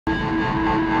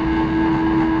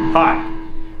Hi,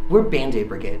 we're Bandaid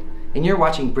Brigade, and you're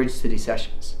watching Bridge City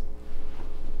Sessions.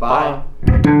 Bye.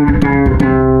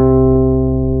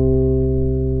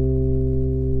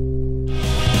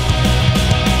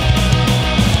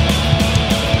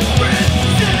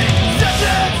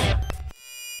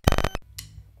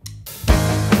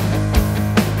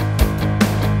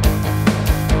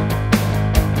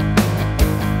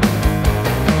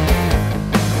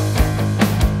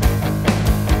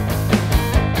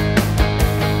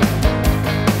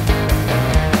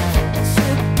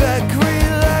 Sit back,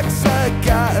 relax, I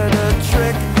got a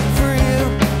trick for you.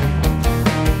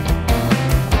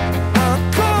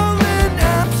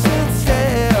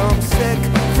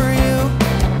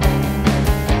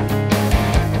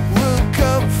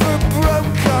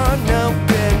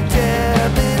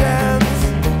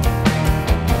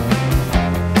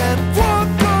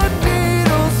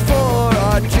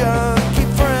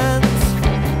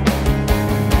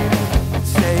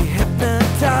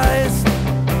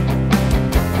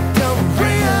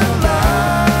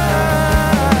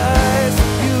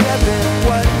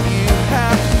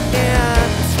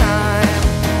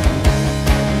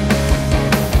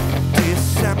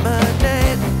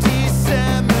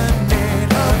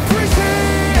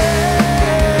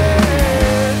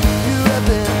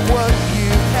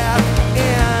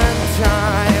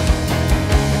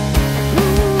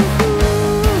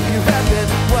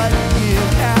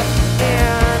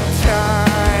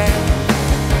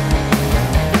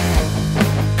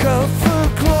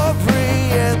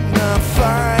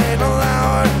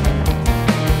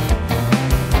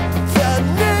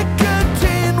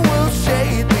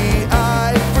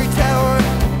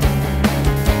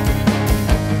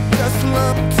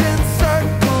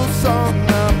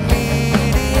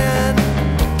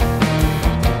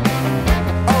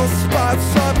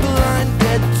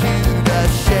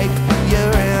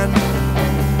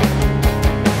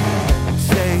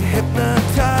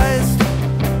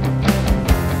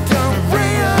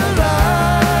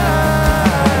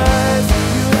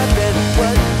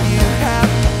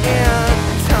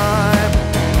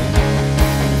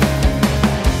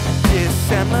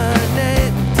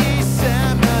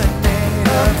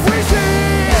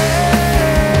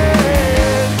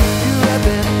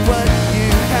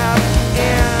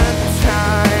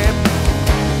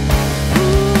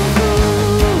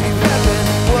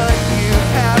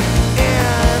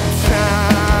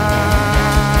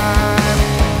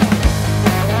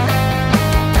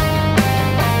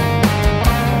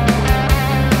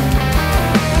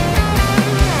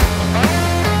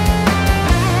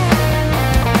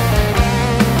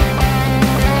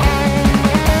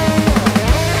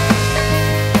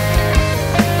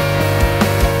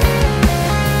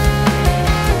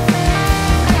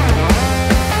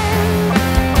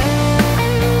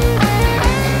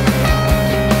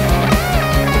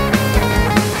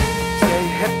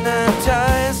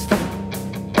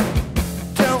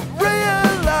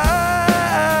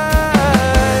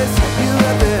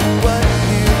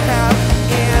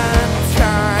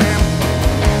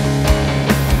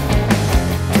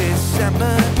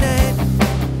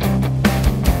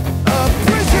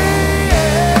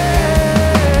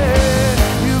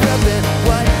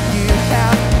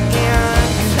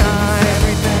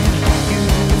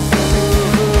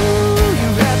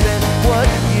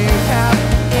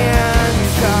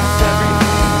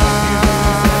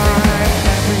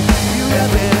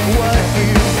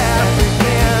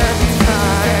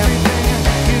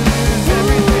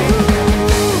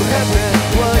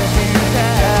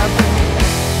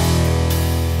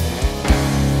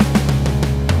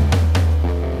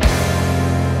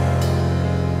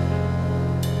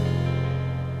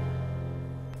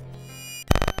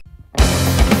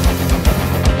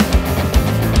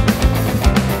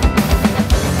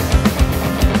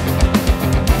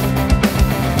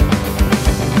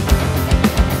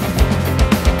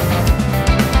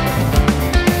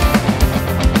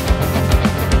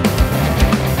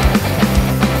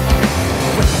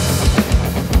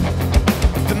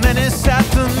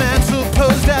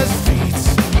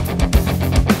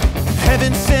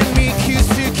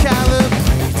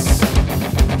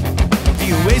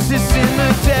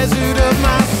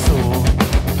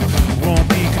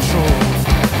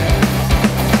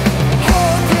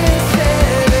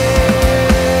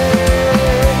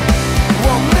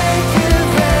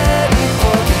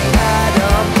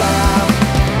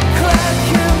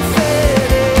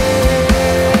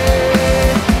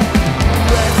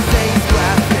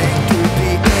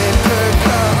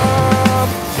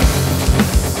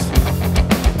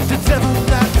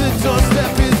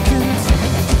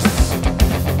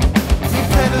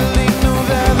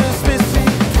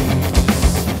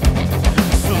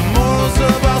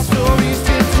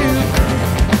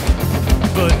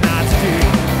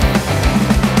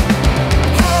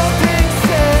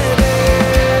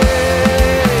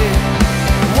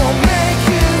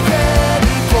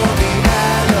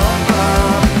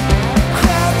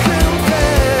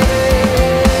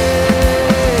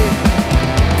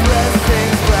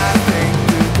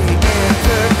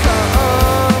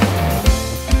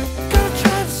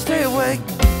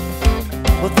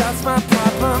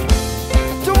 problem.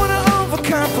 Don't wanna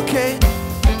overcomplicate.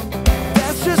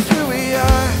 That's just who we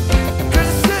are.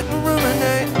 Gonna sit and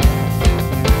ruminate.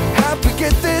 How'd we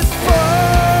get this far?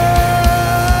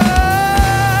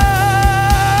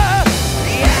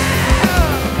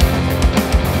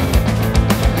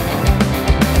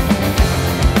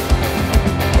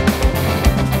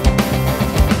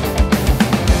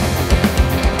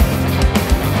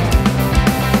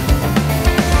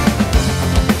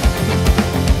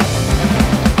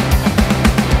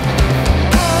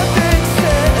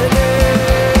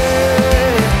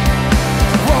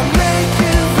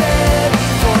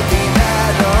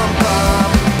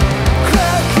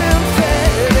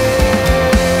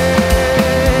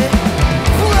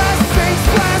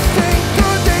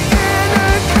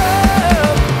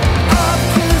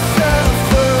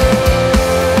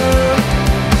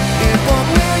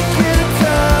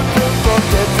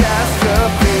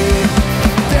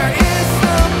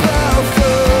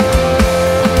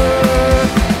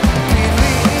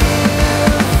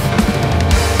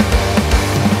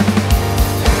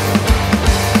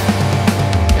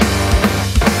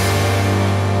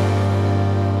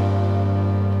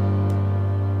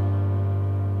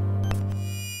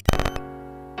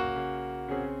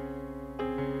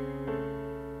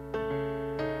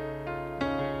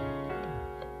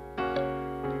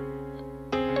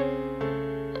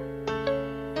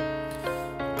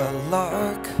 A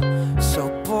lark so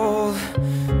bold,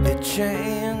 it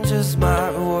changes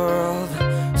my world.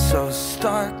 So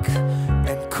stark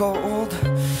and cold,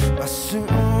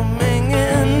 assuming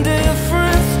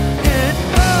indifference. It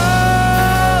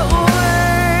always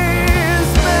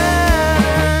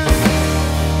matters.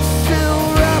 Still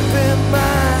wrapping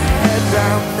my head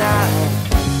round that.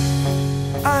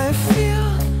 I feel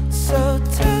so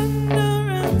tender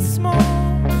and small.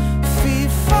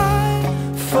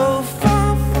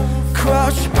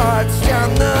 Crush hearts down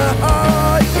the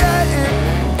hall, yeah, it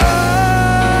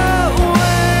always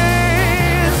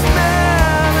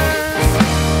matters.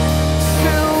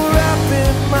 Still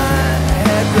wrapping my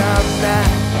head round that.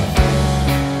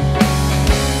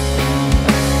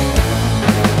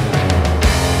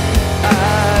 I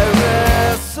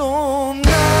wrestle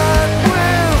not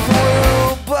with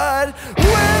will, but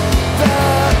with the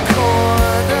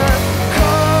corner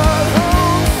called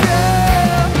home,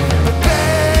 yeah.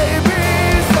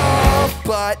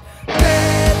 But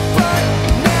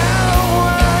now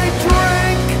I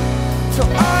drink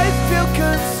till I feel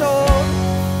consoled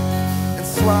and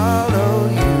swallow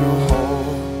you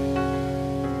whole.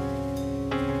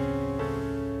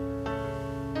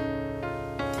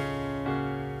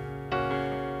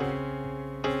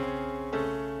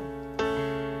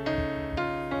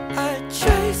 I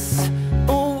chase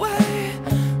away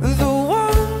the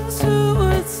ones who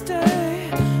would stay.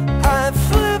 I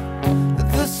flip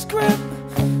the script.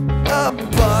 A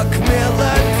buck meal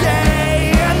a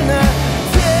day, and the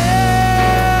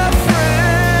difference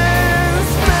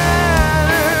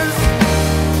matters.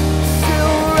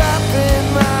 Still wrapping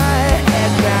my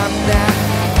head round that.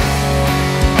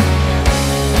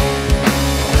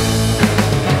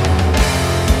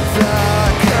 The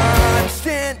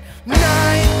constant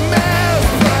nightmares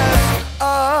press a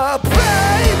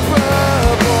paper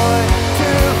boy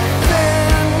to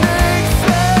thin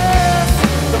excess.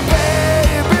 The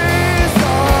baby's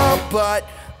all but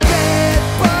dead,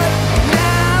 but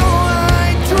now I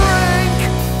drink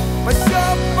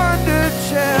myself under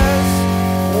chest.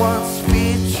 Once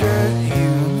featured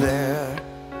you there.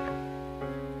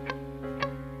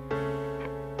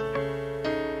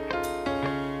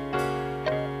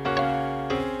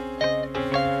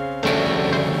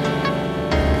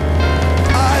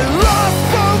 I lost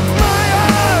both my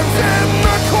arms in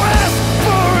the quest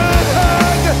for a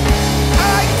hug.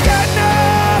 I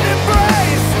cannot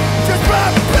embrace just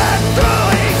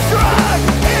perpetually shrug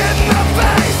in the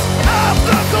face of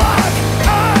the clock.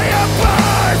 I am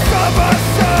part of a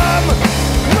sum.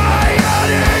 My head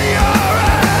in your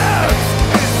hands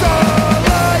is all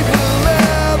I will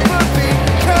ever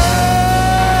become.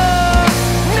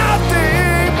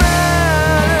 Nothing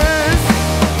matters.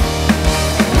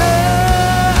 Nothing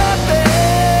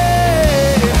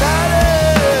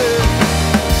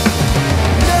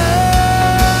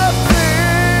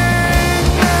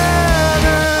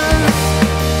matters.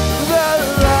 The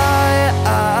lie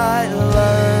I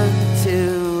learned to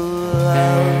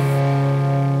love.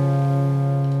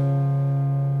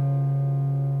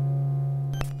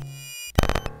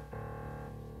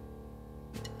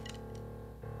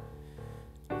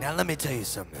 Now let me tell you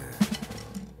something.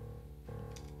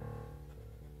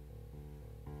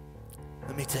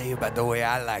 Let me tell you about the way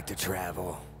I like to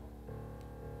travel.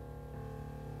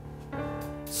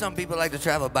 Some people like to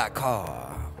travel by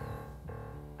car.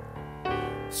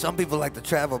 Some people like to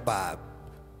travel by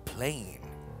plane.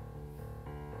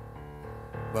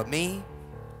 But me,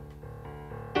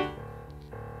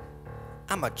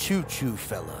 I'm a choo-choo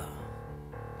fella.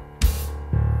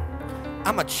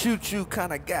 I'm a choo-choo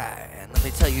kind of guy. And let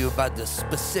me tell you about the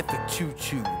specific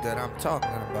choo-choo that I'm talking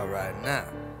about right now.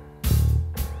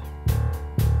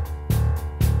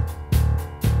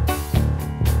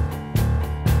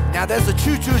 Now there's a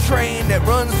choo-choo train that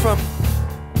runs from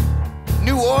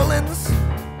New Orleans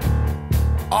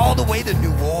all the way to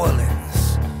New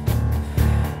Orleans.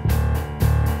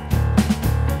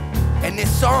 And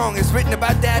this song is written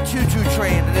about that choo-choo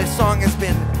train, and this song has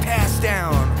been passed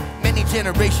down many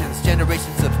generations.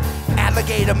 Generations of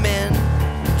alligator men,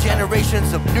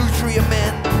 generations of nutria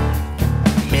men,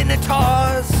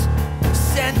 minotaurs,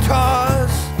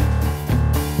 centaurs,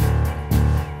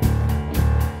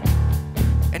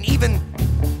 and even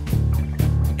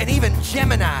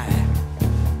Gemini.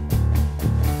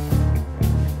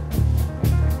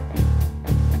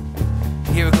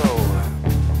 Here we go.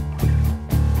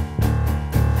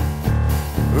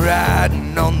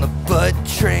 Riding on the butt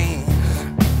train,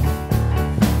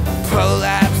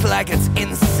 prolapse like it's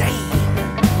insane.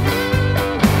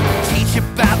 Teach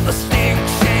about the stink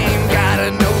shame,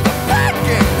 gotta know the back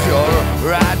end.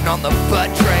 You're riding on the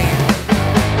butt train.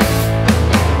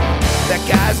 That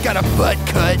guy's got a butt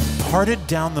cut, parted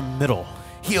down the middle.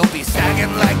 He'll be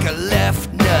sagging like a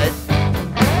left nut.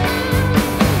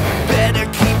 Better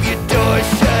keep your door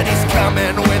shut, he's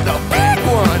coming with a big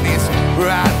one. He's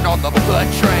riding on the butt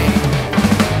train.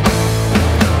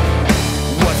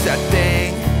 What's that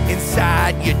thing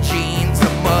inside your jeans?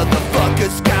 A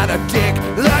motherfucker's got a dick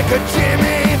like a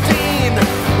Jimmy Dean.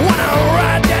 Wanna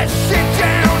ride that shit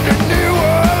down to New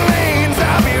Orleans?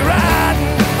 I'll be riding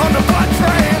on the butt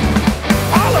train.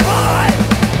 All aboard!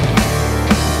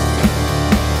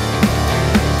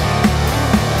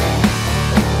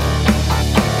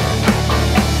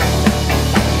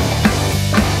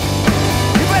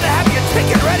 You better have your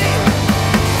ticket ready.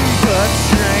 Butt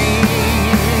train.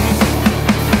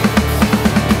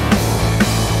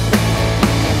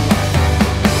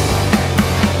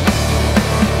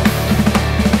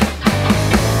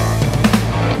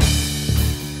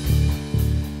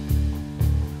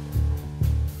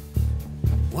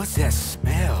 What's that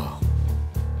smell?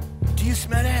 Do you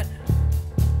smell that?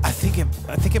 I think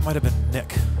it might have been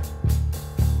Nick.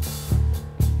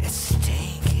 It's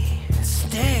stinky. It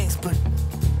stinks, but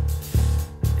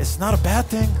It's not a bad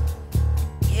thing.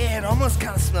 yeah, it almost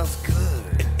kind of smells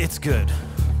good. It's good.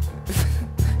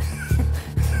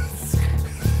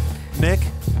 Nick,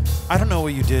 I don't know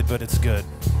what you did, but it's good.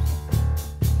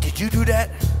 Did you do that?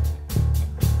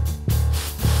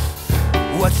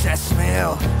 What's that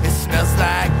smell? It smells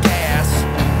like gas.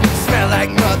 Smell like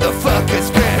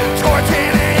motherfuckers been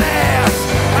torching an ass.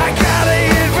 I gotta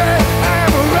eat red,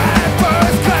 I'm a ride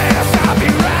first class. I'll be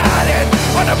riding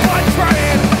on the butt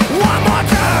train one more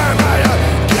time. I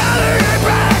gotta eat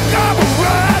back, I'm a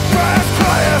ride first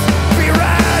class. Be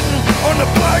riding on the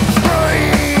butt train.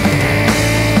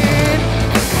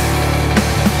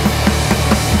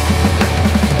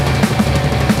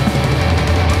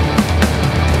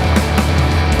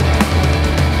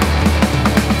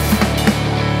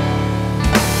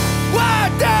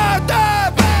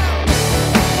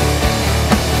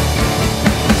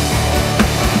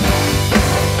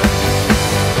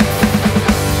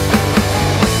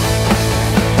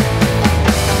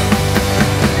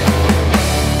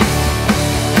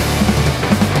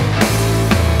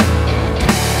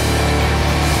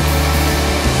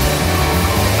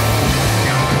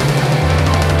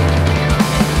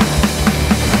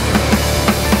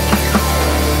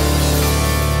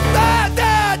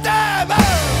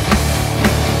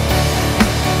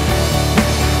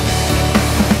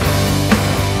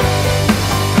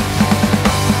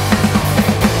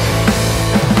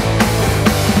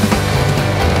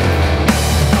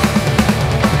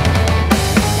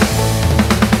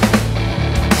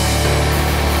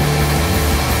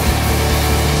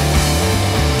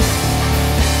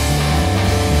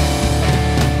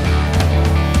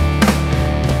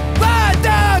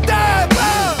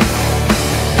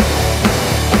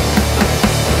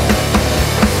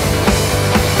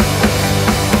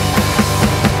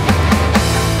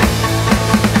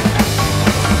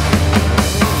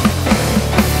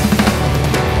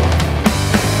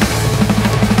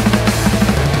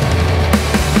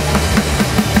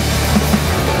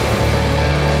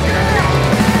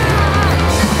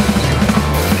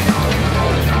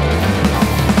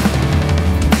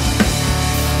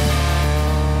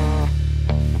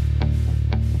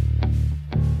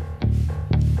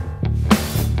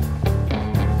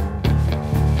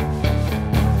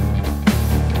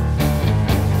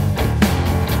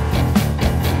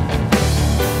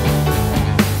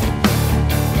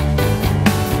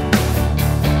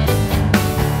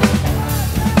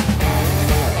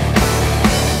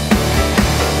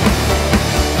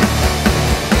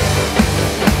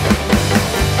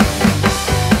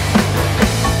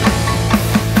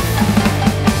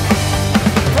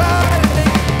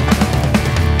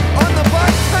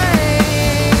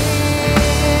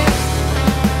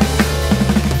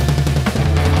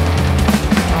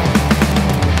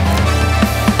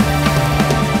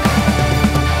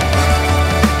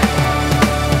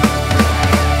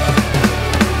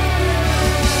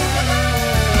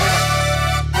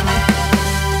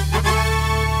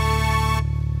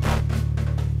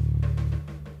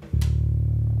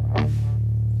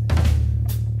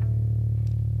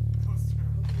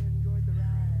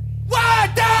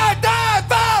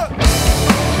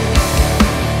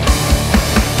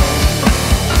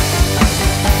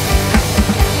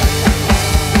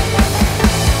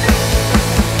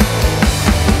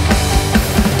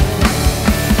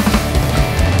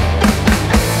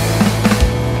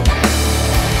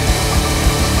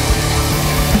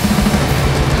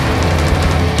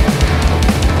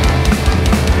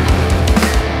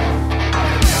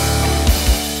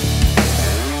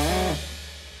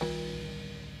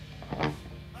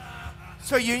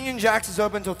 So Union Jacks is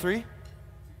open until 3?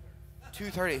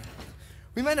 2:30.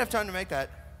 We might have time to make that.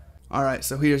 Alright,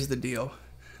 so here's the deal.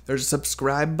 There's a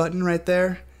subscribe button right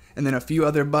there, and then a few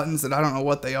other buttons that I don't know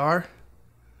what they are.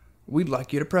 We'd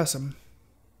like you to press them.